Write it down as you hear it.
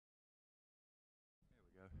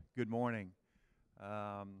Good morning.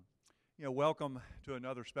 Welcome to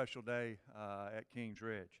another special day at Kings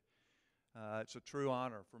Ridge. It's a true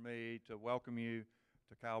honor for me to welcome you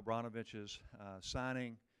to Kyle Brnovich's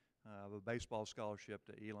signing of a baseball scholarship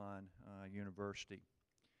to Elon University.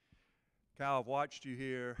 Kyle, I've watched you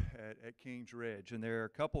here at Kings Ridge, and there are a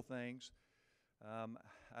couple things.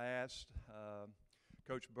 I asked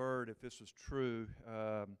Coach Bird if this was true.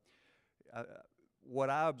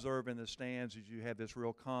 What I observe in the stands is you have this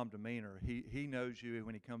real calm demeanor. He knows you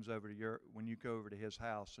when he comes over to when you go over to his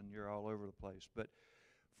house and you're all over the place. But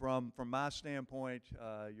from my standpoint,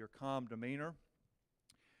 your calm demeanor,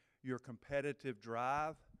 your competitive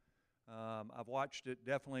drive, I've watched it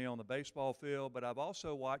definitely on the baseball field, but I've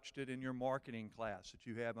also watched it in your marketing class that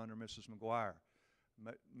you have under Mrs. McGuire.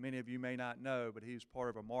 Many of you may not know, but he's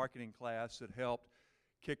part of a marketing class that helped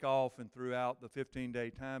kick off and throughout the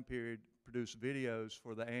 15-day time period produce videos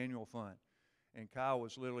for the annual fund. And Kyle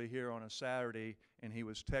was literally here on a Saturday, and he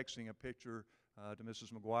was texting a picture to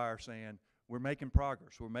Mrs. McGuire saying, "We're making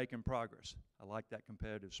progress, we're making progress." I like that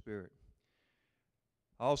competitive spirit.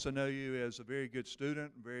 I also know you as a very good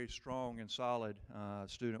student, very strong and solid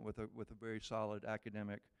student with a very solid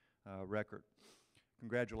academic record.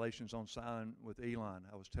 Congratulations on signing with Elon.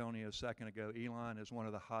 I was telling you a second ago, Elon is one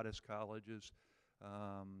of the hottest colleges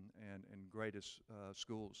and greatest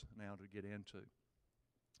schools now to get into.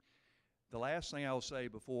 The last thing I'll say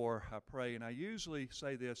before I pray, and I usually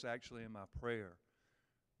say this actually in my prayer,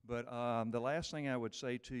 but the last thing I would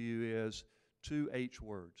say to you is 2 H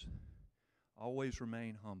words. Always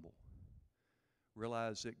remain humble.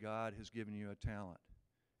 Realize that God has given you a talent,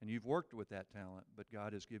 and you've worked with that talent, but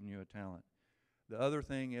God has given you a talent. The other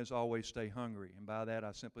thing is always stay hungry, and by that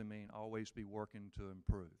I simply mean always be working to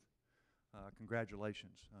improve.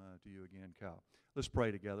 Congratulations to you again, Kyle. Let's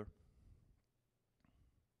pray together.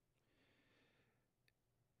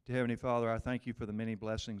 Dear Heavenly Father, I thank you for the many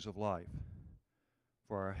blessings of life,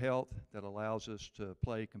 for our health that allows us to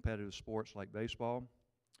play competitive sports like baseball,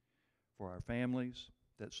 for our families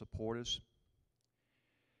that support us,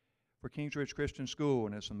 for Kings Ridge Christian School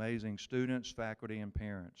and its amazing students, faculty, and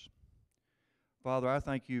parents. Father, I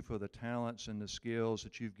thank you for the talents and the skills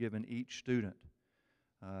that you've given each student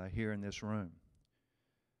here in this room.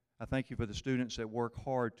 I thank you for the students that work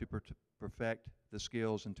hard to perfect the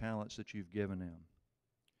skills and talents that you've given them.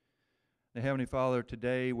 Now, Heavenly Father,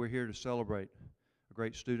 today we're here to celebrate a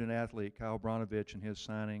great student athlete, Kyle Brnovich, and his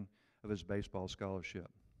signing of his baseball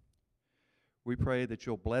scholarship. We pray that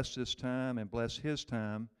you'll bless this time and bless his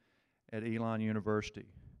time at Elon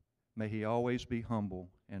University. May he always be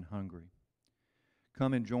humble and hungry.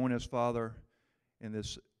 Come and join us, Father, in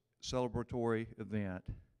this celebratory event,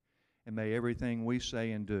 and may everything we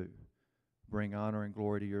say and do bring honor and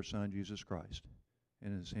glory to your Son, Jesus Christ.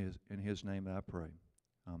 In his name I pray.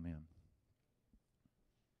 Amen.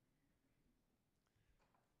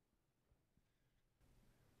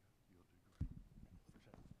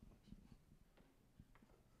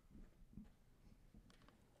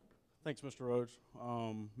 Thanks, Mr. Rhodes.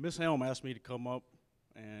 Ms. Helm asked me to come up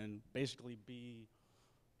and basically be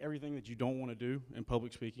everything that you don't want to do in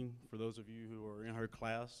public speaking. For those of you who are in her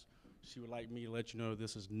class, she would like me to let you know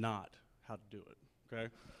this is not how to do it,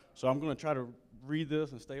 okay? So I'm going to try to read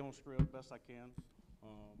this and stay on script best I can.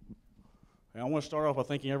 And I want to start off by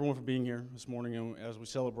thanking everyone for being here this morning as we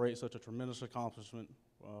celebrate such a tremendous accomplishment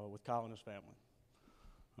with Kyle and his family.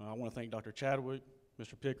 I want to thank Dr. Chadwick,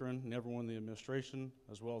 Mr. Pickering, and everyone in the administration,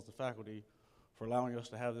 as well as the faculty, for allowing us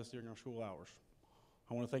to have this during our school hours.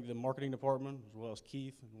 I want to thank the marketing department, as well as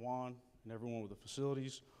Keith and Juan and everyone with the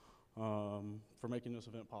facilities for making this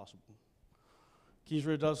event possible. Kings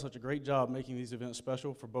Ridge does such a great job making these events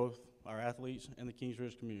special for both our athletes and the Kings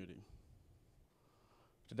Ridge community.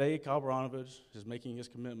 Today, Kyle Brnovich is making his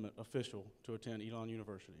commitment official to attend Elon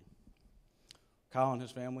University. Kyle and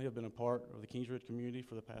his family have been a part of the Kings Ridge community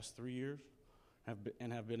for the past 3 years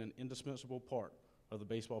and have been an indispensable part of the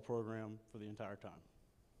baseball program for the entire time.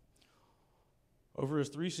 Over his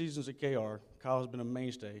 3 seasons at KR, Kyle has been a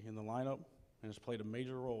mainstay in the lineup and has played a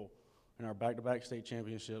major role in our back-to-back state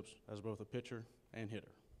championships as both a pitcher and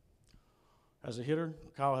hitter. As a hitter,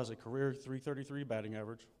 Kyle has a career .333 batting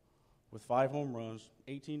average with 5 home runs,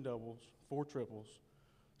 18 doubles, 4 triples,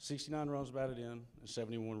 69 runs batted in, and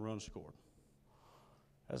 71 runs scored.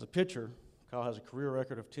 As a pitcher, Kyle has a career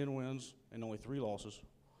record of 10 wins and only 3 losses,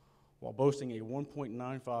 while boasting a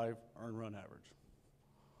 1.95 earned run average,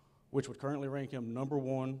 which would currently rank him number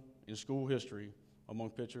 1 in school history among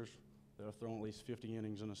pitchers that have thrown at least 50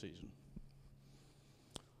 innings in a season.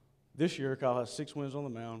 This year, Kyle has 6 wins on the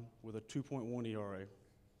mound with a 2.1 ERA,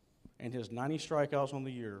 and his 90 strikeouts on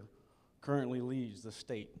the year currently leads the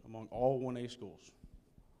state among all 1A schools,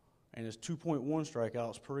 and his 2.1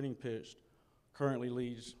 strikeouts per inning pitched currently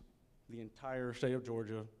leads the entire state of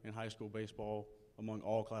Georgia in high school baseball among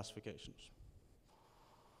all classifications.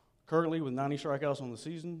 Currently, with 90 strikeouts on the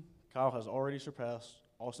season, Kyle has already surpassed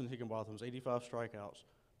Austin Higginbotham's 85 strikeouts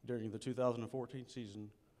during the 2014 season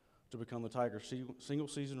to become the Tigers'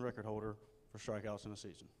 single-season record holder for strikeouts in a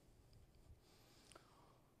season.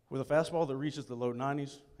 With a fastball that reaches the low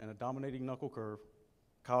 90s and a dominating knuckle curve,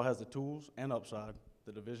 Kyle has the tools and upside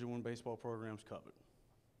the Division I baseball programs covet.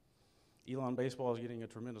 Elon Baseball is getting a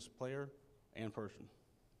tremendous player and person.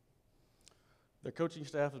 Their coaching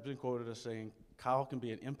staff has been quoted as saying, Kyle can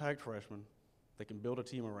be an impact freshman that can build a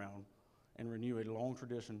team around and renew a long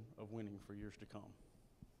tradition of winning for years to come.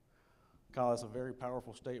 Kyle has a very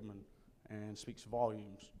powerful statement and speaks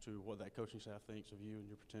volumes to what that coaching staff thinks of you and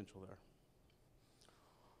your potential there.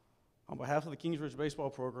 On behalf of the Kingsbridge Baseball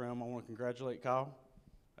Program, I want to congratulate Kyle,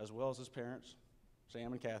 as well as his parents,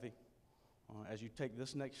 Sam and Kathy, as you take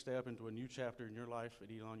this next step into a new chapter in your life at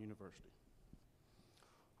Elon University.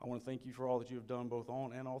 I want to thank you for all that you have done both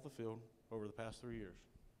on and off the field over the past 3 years.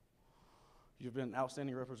 You've been an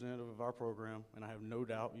outstanding representative of our program, and I have no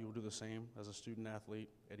doubt you will do the same as a student athlete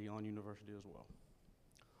at Elon University as well.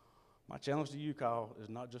 My challenge to you, Kyle, is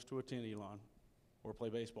not just to attend Elon or play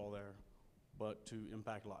baseball there, but to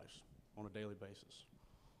impact lives on a daily basis.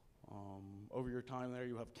 Over your time there,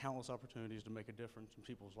 you have countless opportunities to make a difference in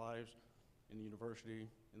people's lives, in the university,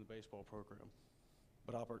 in the baseball program.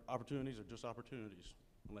 But opportunities are just opportunities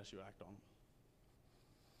unless you act on them.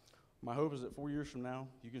 My hope is that 4 years from now,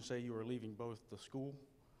 you can say you are leaving both the school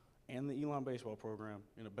and the Elon baseball program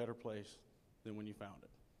in a better place than when you found it,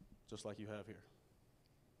 just like you have here.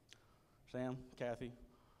 Sam, Kathy,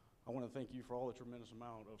 I want to thank you for all the tremendous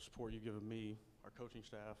amount of support you've given me, our coaching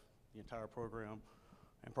staff, the entire program,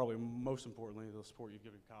 and probably most importantly, the support you've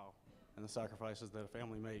given Kyle and the sacrifices that a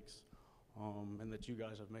family makes and that you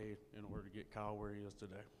guys have made in order to get Kyle where he is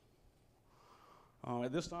today.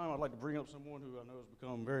 At this time, I'd like to bring up someone who I know has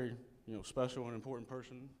become a very special and important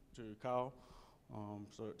person to Kyle.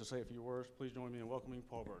 So to say a few words, please join me in welcoming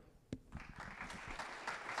Paul Bird.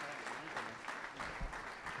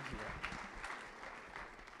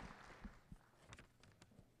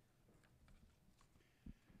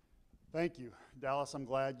 Thank you. Dallas, I'm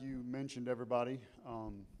glad you mentioned everybody.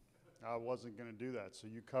 I wasn't going to do that, so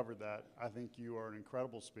you covered that. I think you are an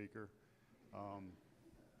incredible speaker.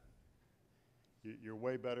 You're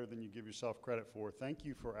way better than you give yourself credit for. Thank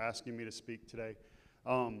you for asking me to speak today.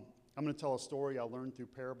 I'm going to tell a story I learned through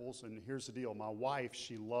parables, and here's the deal. My wife,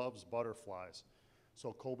 she loves butterflies.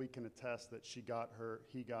 So Colby can attest that he got her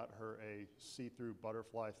a see-through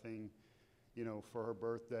butterfly thing, for her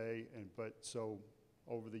birthday. So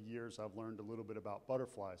over the years, I've learned a little bit about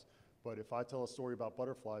butterflies. But if I tell a story about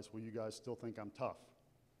butterflies, will you guys still think I'm tough?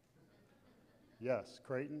 Yes.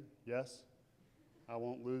 Creighton? Yes? I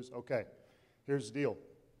won't lose? Okay. Here's the deal.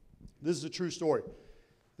 This is a true story.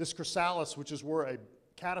 This chrysalis, which is where a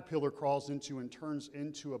caterpillar crawls into and turns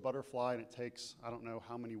into a butterfly, and it takes, I don't know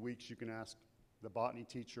how many weeks, you can ask the botany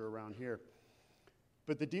teacher around here.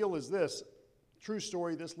 But the deal is this, true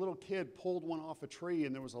story, this little kid pulled one off a tree,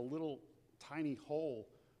 and there was a little tiny hole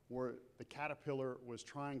where the caterpillar was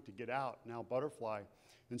trying to get out, now butterfly.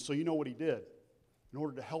 And so you know what he did? In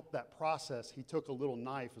order to help that process, he took a little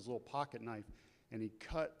knife, his little pocket knife, and he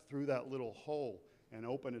cut through that little hole and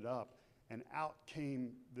opened it up, and out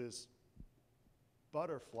came this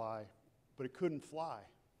butterfly, but it couldn't fly.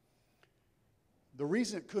 The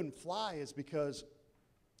reason it couldn't fly is because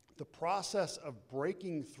the process of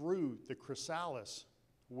breaking through the chrysalis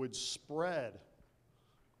would spread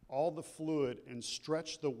all the fluid and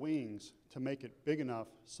stretch the wings to make it big enough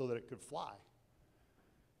so that it could fly.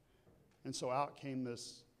 And so out came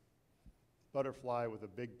this butterfly with a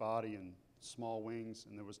big body and small wings,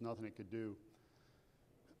 and there was nothing it could do.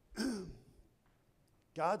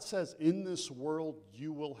 God says, in this world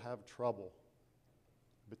you will have trouble,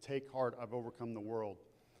 but take heart, I've overcome the world.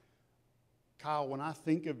 Kyle, when I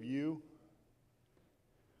think of you,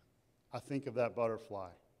 I think of that butterfly.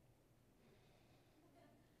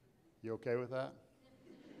 You okay with that?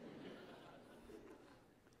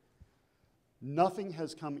 Nothing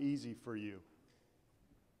has come easy for you.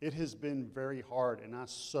 It has been very hard, and I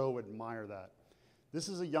so admire that. This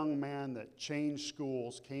is a young man that changed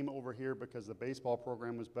schools, came over here because the baseball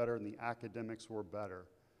program was better and the academics were better,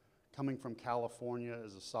 coming from California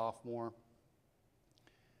as a sophomore.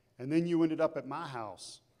 And then you ended up at my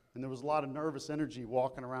house, and there was a lot of nervous energy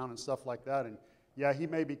walking around and stuff like that. And yeah, he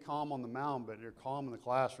may be calm on the mound, but you're calm in the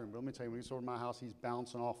classroom. But let me tell you, when he's over at my house, he's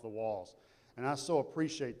bouncing off the walls. And I so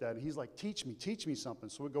appreciate that. And he's like, teach me something.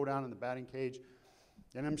 So we go down in the batting cage,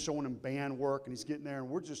 and I'm showing him band work, and he's getting there, and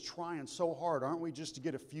we're just trying so hard, aren't we, just to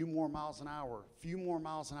get a few more miles an hour, a few more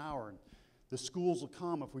miles an hour. And the schools will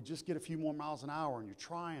come if we just get a few more miles an hour, and you're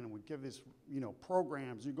trying, and we give these,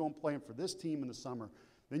 programs. You're going playing for this team in the summer.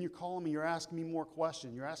 Then you're calling me, you're asking me more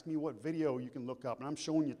questions. You're asking me what video you can look up, and I'm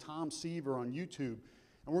showing you Tom Seaver on YouTube.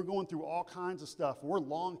 And we're going through all kinds of stuff. We're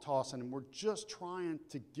long tossing, and we're just trying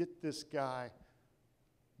to get this guy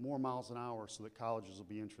more miles an hour so that colleges will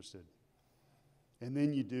be interested. And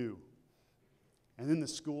then you do. And then the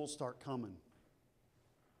schools start coming.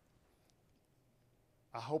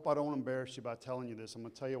 I hope I don't embarrass you by telling you this. I'm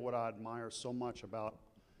going to tell you what I admire so much about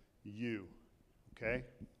you, okay?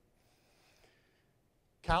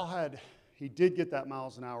 Cal he did get that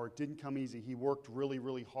miles an hour. It didn't come easy. He worked really,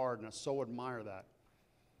 really hard, and I so admire that.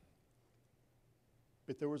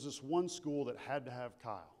 But there was this one school that had to have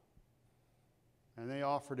Kyle. And they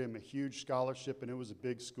offered him a huge scholarship, and it was a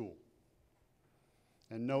big school.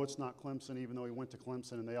 And no, it's not Clemson, even though he went to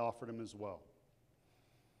Clemson, and they offered him as well.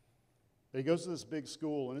 But he goes to this big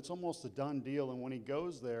school, and it's almost a done deal. And when he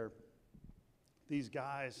goes there, these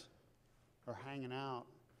guys are hanging out,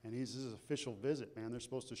 and he's his official visit, man. They're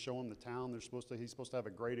supposed to show him the town. He's supposed to have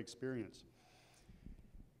a great experience.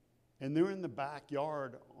 And they're in the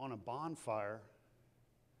backyard on a bonfire,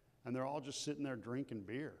 and they're all just sitting there drinking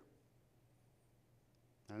beer.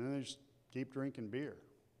 And then they just keep drinking beer.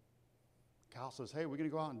 Kyle says, hey, we're going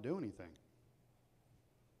to go out and do anything.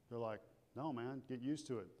 They're like, no, man, get used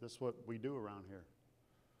to it. That's what we do around here.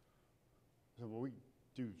 I said, well, we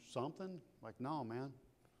do something? Like, no, man.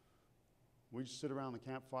 We just sit around the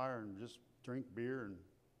campfire and just drink beer and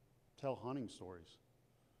tell hunting stories.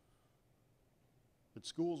 But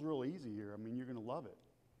school's real easy here. I mean, you're going to love it.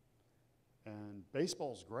 And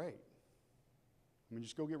baseball's great. I mean,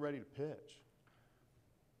 just go get ready to pitch.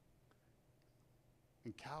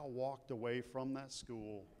 And Cal walked away from that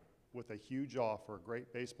school with a huge offer, a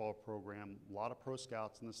great baseball program, a lot of pro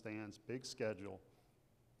scouts in the stands, big schedule,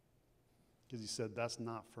 because he said, that's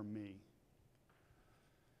not for me.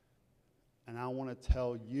 And I want to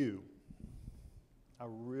tell you, I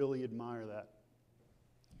really admire that.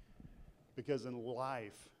 Because in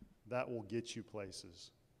life, that will get you places.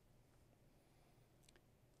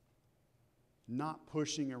 Not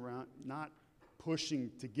pushing around, not pushing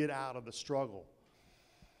to get out of the struggle.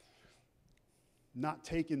 Not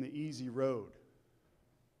taking the easy road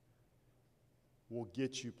will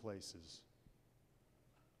get you places.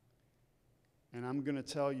 And I'm going to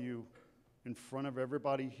tell you in front of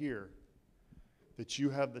everybody here that you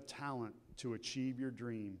have the talent to achieve your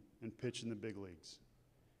dream and pitch in the big leagues.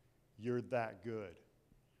 You're that good.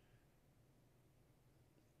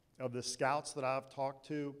 Of the scouts that I've talked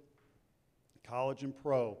to, college and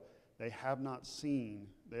pro, they have not seen,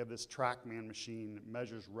 they have this TrackMan machine that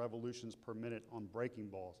measures revolutions per minute on breaking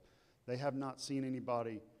balls. They have not seen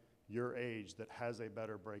anybody your age that has a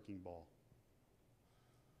better breaking ball.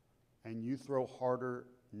 And you throw harder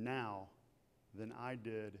now than I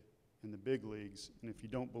did in the big leagues. And if you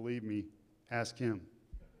don't believe me, ask him.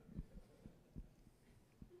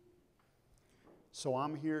 So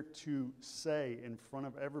I'm here to say in front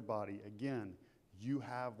of everybody, again, you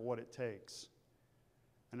have what it takes.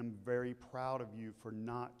 And I'm very proud of you for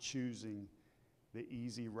not choosing the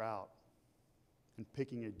easy route and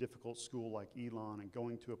picking a difficult school like Elon and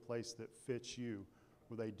going to a place that fits you,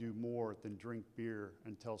 where they do more than drink beer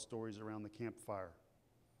and tell stories around the campfire.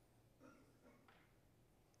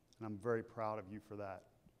 And I'm very proud of you for that.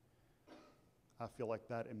 I feel like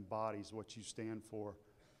that embodies what you stand for.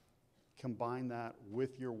 Combine that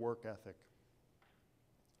with your work ethic,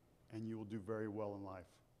 and you will do very well in life.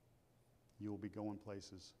 You will be going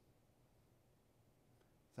places.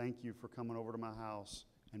 Thank you for coming over to my house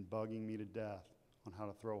and bugging me to death on how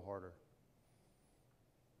to throw harder.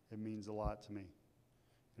 It means a lot to me,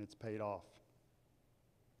 and it's paid off.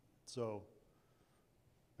 So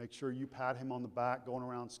make sure you pat him on the back going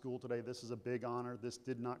around school today. This is a big honor. This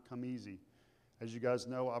did not come easy. As you guys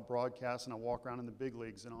know, I broadcast and I walk around in the big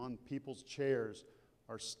leagues, and on people's chairs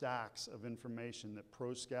are stacks of information that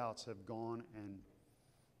pro scouts have gone and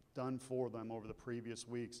done for them over the previous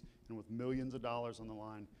weeks. And with millions of dollars on the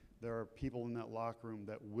line, there are people in that locker room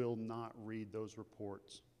that will not read those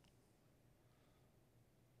reports.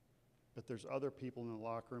 But there's other people in the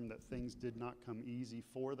locker room that things did not come easy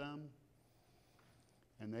for them,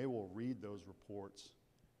 and they will read those reports,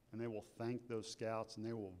 and they will thank those scouts, and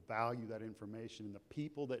they will value that information. And the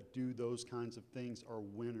people that do those kinds of things are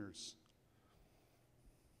winners.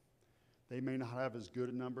 They may not have as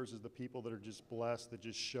good numbers as the people that are just blessed, that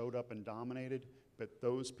just showed up and dominated, But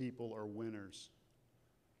those people are winners.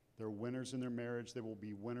 They're winners in their marriage. They will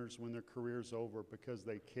be winners when their career's over because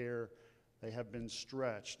they care. They have been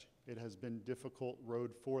stretched. It has been a difficult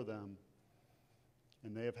road for them.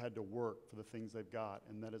 And they have had to work for the things they've got,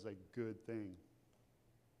 and that is a good thing.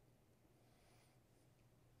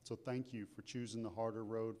 So thank you for choosing the harder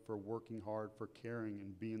road, for working hard, for caring,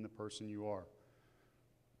 and being the person you are.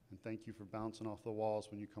 And thank you for bouncing off the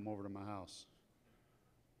walls when you come over to my house.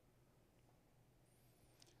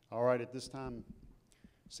 All right, at this time,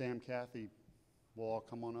 Sam, Kathy, will all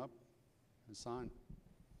come on up and sign.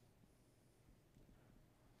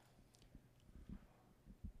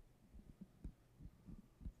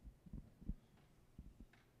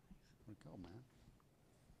 Where'd it go, man?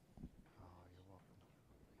 Oh, you're welcome.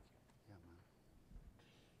 Yeah, man.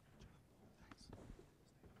 Thanks.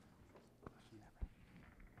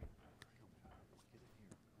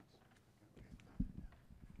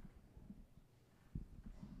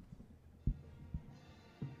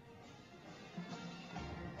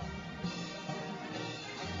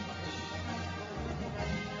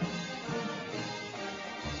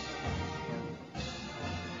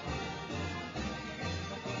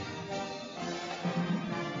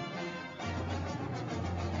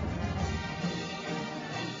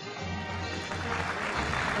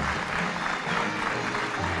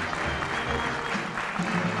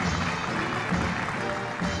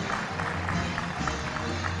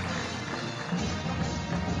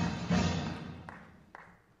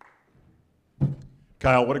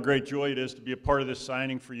 Kyle, what a great joy it is to be a part of this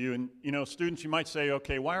signing for you. And, you know, students, you might say,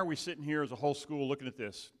 okay, why are we sitting here as a whole school looking at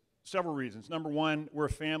this? Several reasons. Number one, we're a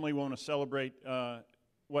family. We want to celebrate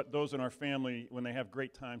what those in our family, when they have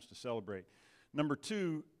great times to celebrate. Number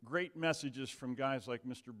two, great messages from guys like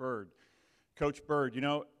Mr. Bird, Coach Bird. You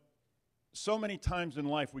know, so many times in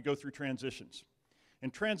life we go through transitions.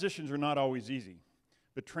 And transitions are not always easy,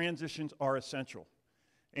 but transitions are essential.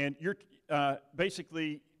 And you're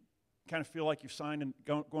basically kind of feel like you've signed and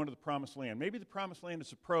going to the promised land. Maybe the promised land is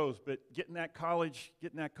the pros, but getting that college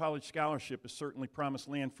scholarship is certainly promised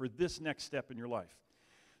land for this next step in your life.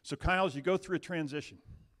 So Kyle, as you go through a transition,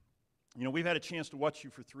 you know, we've had a chance to watch you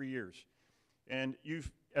for 3 years. And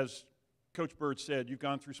you've, as Coach Bird said, you've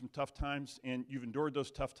gone through some tough times, and you've endured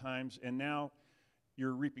those tough times, and now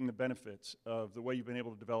you're reaping the benefits of the way you've been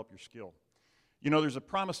able to develop your skill. You know, there's a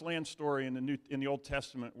promised land story in the Old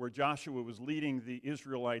Testament where Joshua was leading the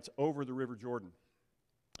Israelites over the River Jordan.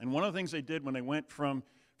 And one of the things they did when they went from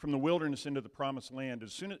the wilderness into the promised land,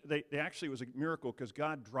 as soon as they actually, it was a miracle because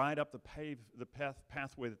God dried up the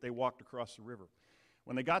pathway that they walked across the river.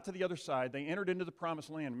 When they got to the other side, they entered into the promised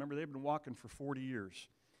land. Remember, they've been walking for 40 years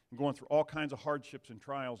and going through all kinds of hardships and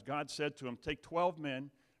trials. God said to them, take 12 men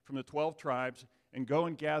from the 12 tribes and go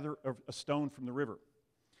and gather a stone from the river.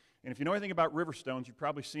 And if you know anything about river stones, you've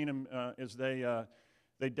probably seen them as they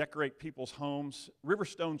decorate people's homes. River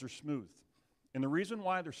stones are smooth. And the reason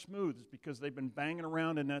why they're smooth is because they've been banging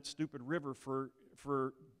around in that stupid river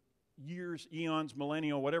for years, eons,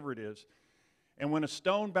 millennia, whatever it is. And when a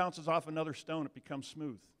stone bounces off another stone, it becomes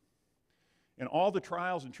smooth. And all the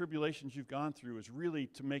trials and tribulations you've gone through is really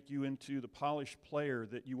to make you into the polished player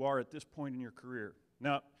that you are at this point in your career.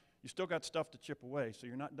 Now, you still got stuff to chip away, so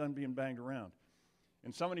you're not done being banged around.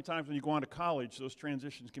 And so many times when you go on to college, those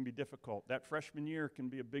transitions can be difficult. That freshman year can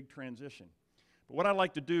be a big transition. But what I'd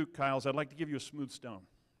like to do, Kyle, is I'd like to give you a smooth stone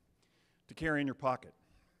to carry in your pocket.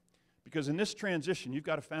 Because in this transition, you've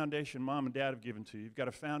got a foundation Mom and Dad have given to you. You've got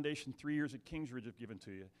a foundation 3 years at Kingsridge have given to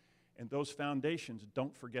you. And those foundations,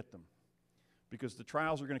 don't forget them. Because the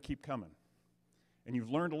trials are going to keep coming. And you've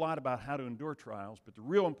learned a lot about how to endure trials. But the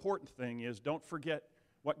real important thing is don't forget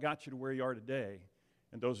what got you to where you are today.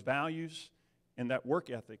 And those values and that work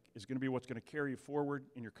ethic is going to be what's going to carry you forward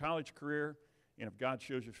in your college career, and if God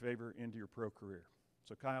shows you favor, into your pro career.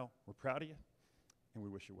 So, Kyle, we're proud of you, and we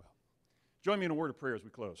wish you well. Join me in a word of prayer as we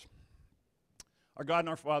close. Our God and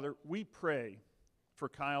our Father, we pray for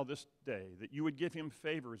Kyle this day that you would give him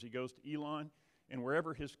favor as he goes to Elon and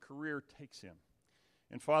wherever his career takes him.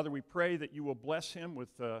 And, Father, we pray that you will bless him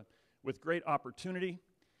with great opportunity,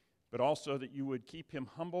 but also that you would keep him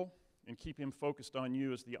humble and keep him focused on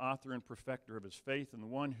you as the author and perfecter of his faith and the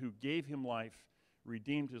one who gave him life,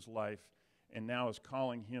 redeemed his life, and now is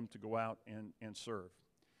calling him to go out and serve.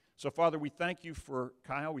 So, Father, we thank you for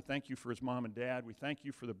Kyle. We thank you for his mom and dad. We thank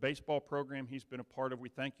you for the baseball program he's been a part of. We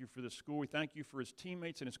thank you for the school. We thank you for his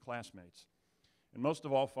teammates and his classmates. And most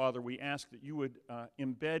of all, Father, we ask that you would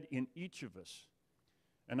embed in each of us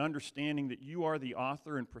an understanding that you are the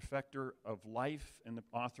author and perfecter of life and the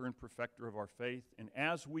author and perfecter of our faith. And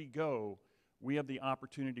as we go, we have the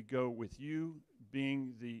opportunity to go with you,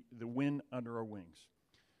 being the wind under our wings.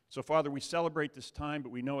 So, Father, we celebrate this time,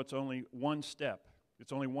 but we know it's only one step.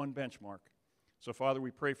 It's only one benchmark. So, Father,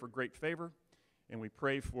 we pray for great favor, and we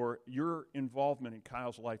pray for your involvement in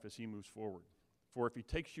Kyle's life as he moves forward. For if he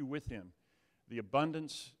takes you with him, the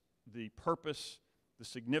abundance, the purpose, the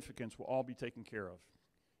significance will all be taken care of.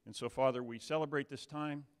 And so, Father, we celebrate this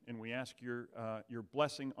time, and we ask your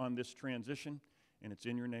blessing on this transition, and it's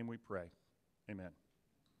in your name we pray. Amen.